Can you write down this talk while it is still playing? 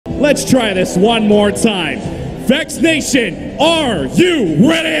Let's try this one more time. VEX Nation, are you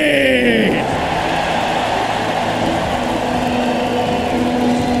ready?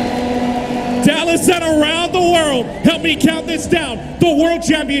 Dallas and around the world, help me count this down. The World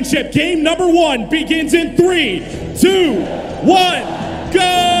Championship game number 1 begins in 3, 2, 1,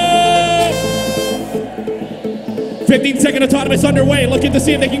 go! 15-second autonomous underway, looking to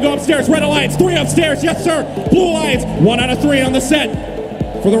see if they can go upstairs. Red Alliance, 3 upstairs, yes sir. Blue Alliance, 1 out of 3 on the set.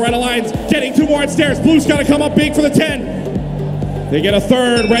 For the Red Alliance, getting 2 more upstairs. Blue's got to come up big for the 10. They get a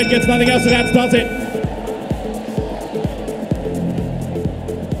 3rd, Red gets nothing else, and that does it.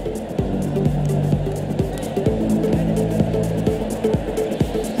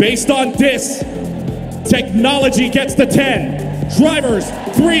 Based on this, technology gets the 10. Drivers,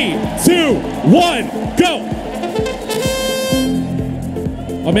 3, 2, 1, go!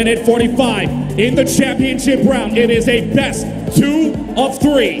 A minute 45 in the championship round. It is a best 2 of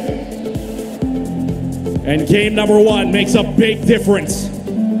 3. And game number 1 makes a big difference.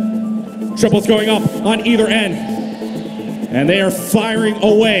 Triples going up on either end. And they are firing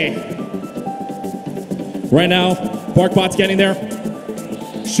away. Right now, BarkBot's getting there.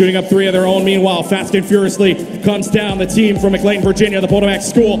 Shooting up 3 of their own. Meanwhile, fast and furiously comes down the team from McLean, Virginia, the Potomac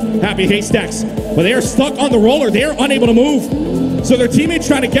School, Happy Haystacks. But they are stuck on the roller. They are unable to move. So their teammates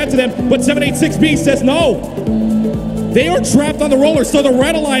trying to get to them, but 786B says no. They are trapped on the roller. So the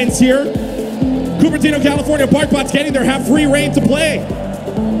Red Alliance here, Cupertino, California, BarkBot's getting there, have free reign to play.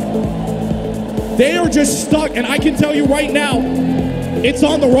 They are just stuck, and I can tell you right now, it's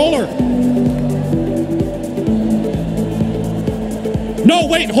on the roller. No,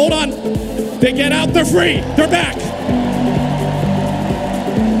 wait, hold on. They get out, they're free, they're back.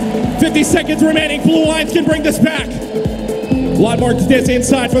 50 seconds remaining, Blue Alliance can bring this back. A lot more this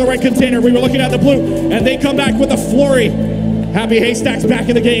inside for the red container. We were looking at the blue, and they come back with a flurry. Happy Haystacks back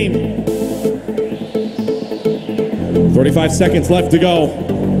in the game. 35 seconds left to go.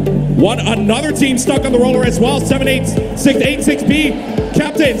 Another team stuck on the roller as well. 786B,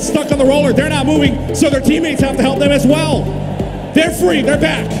 captain, stuck on the roller. They're not moving, so their teammates have to help them as well. They're free, they're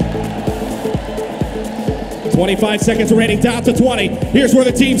back. 25 seconds remaining, down to 20. Here's where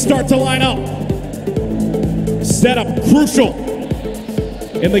the teams start to line up. Setup crucial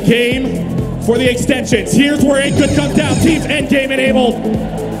in the game for the extensions. Here's where it could come down. Teams endgame enabled.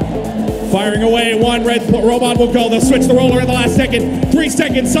 Firing away, 1 red robot will go. They'll switch the roller in the last second. 3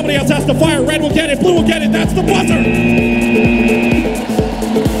 seconds, somebody else has to fire. Red will get it, blue will get it. That's the buzzer.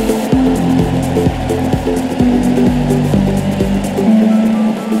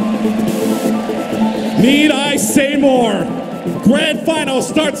 Need I say more? Grand final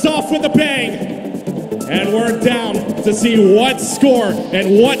starts off with a bang. And we're down to see what score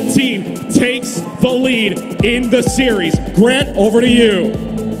and what team takes the lead in the series. Grant, over to you.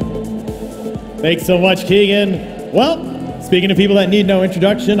 Thanks so much, Keegan. Well, speaking of people that need no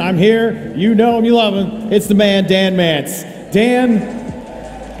introduction, I'm here. You know him, you love him. It's the man, Dan Mance. Dan,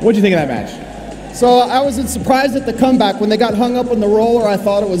 what'd you think of that match? So I wasn't surprised at the comeback. When they got hung up on the roller, I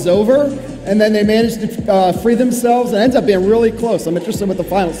thought it was over. And then they managed to free themselves. It ends up being really close. I'm interested in what the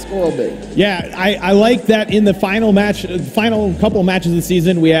final score will be. Yeah, I like that in the final match, final couple of matches of the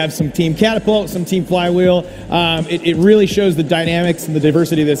season, we have some Team Catapult, some Team Flywheel. It really shows the dynamics and the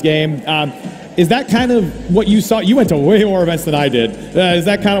diversity of this game. Is that kind of what you saw? You went to way more events than I did. Is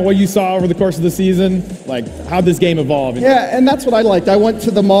that kind of what you saw over the course of the season? Like, how'd this game evolve? Yeah, and that's what I liked. I went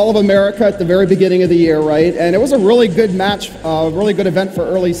to the Mall of America at the very beginning of the year, right? And it was a really good match, a really good event for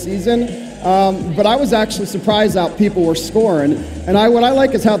early season. But I was actually surprised how people were scoring. And what I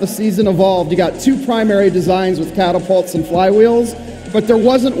like is how the season evolved. You got 2 primary designs with catapults and flywheels, but there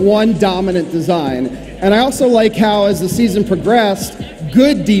wasn't one dominant design. And I also like how, as the season progressed,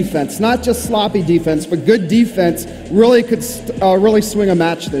 good defense, not just sloppy defense, but good defense really could really swing a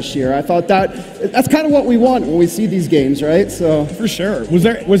match this year. I thought that's kind of what we want when we see these games, right? So for sure. Was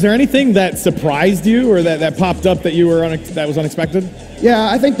there anything that surprised you or that popped up that that was unexpected?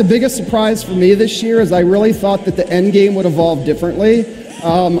 Yeah, I think the biggest surprise for me this year is I really thought that the end game would evolve differently.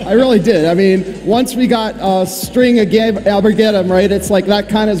 I really did. I mean, once we got String Armageddon, right, it's like that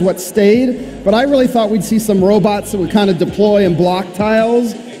kind of is what stayed. But I really thought we'd see some robots that would kind of deploy and block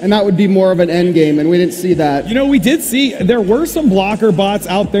tiles, and that would be more of an end game, and we didn't see that. You know, we did see, there were some blocker bots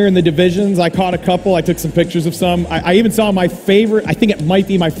out there in the divisions. I caught a couple. I took some pictures of some. I even saw my favorite, I think it might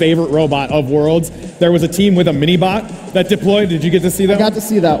be my favorite robot of Worlds. There was a team with a mini-bot that deployed. Did you get to see that? I got to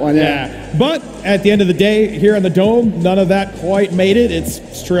see that one, yeah. But at the end of the day, here in the Dome, none of that quite made it.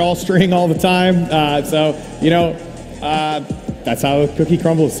 It's all string all the time. So, you know, that's how a cookie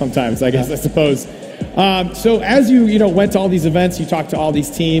crumbles sometimes, I guess, I suppose. So as you went to all these events, you talked to all these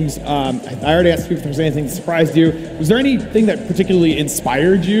teams. I already asked you if there was anything that surprised you. Was there anything that particularly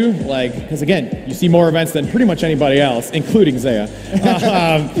inspired you? Like, because again, you see more events than pretty much anybody else, including Zaya.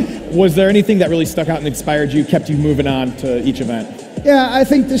 Was there anything that really stuck out and inspired you, kept you moving on to each event? Yeah, I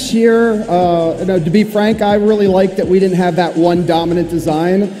think this year, to be frank, I really like that we didn't have that one dominant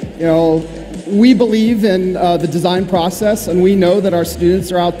design. We believe in the design process, and we know that our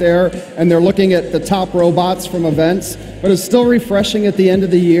students are out there and they're looking at the top robots from events, but it's still refreshing at the end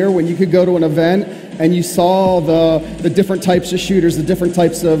of the year when you could go to an event and you saw the different types of shooters, the different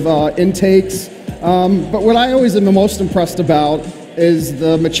types of intakes. But what I always am the most impressed about is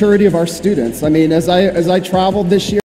the maturity of our students. I mean, as I traveled this year,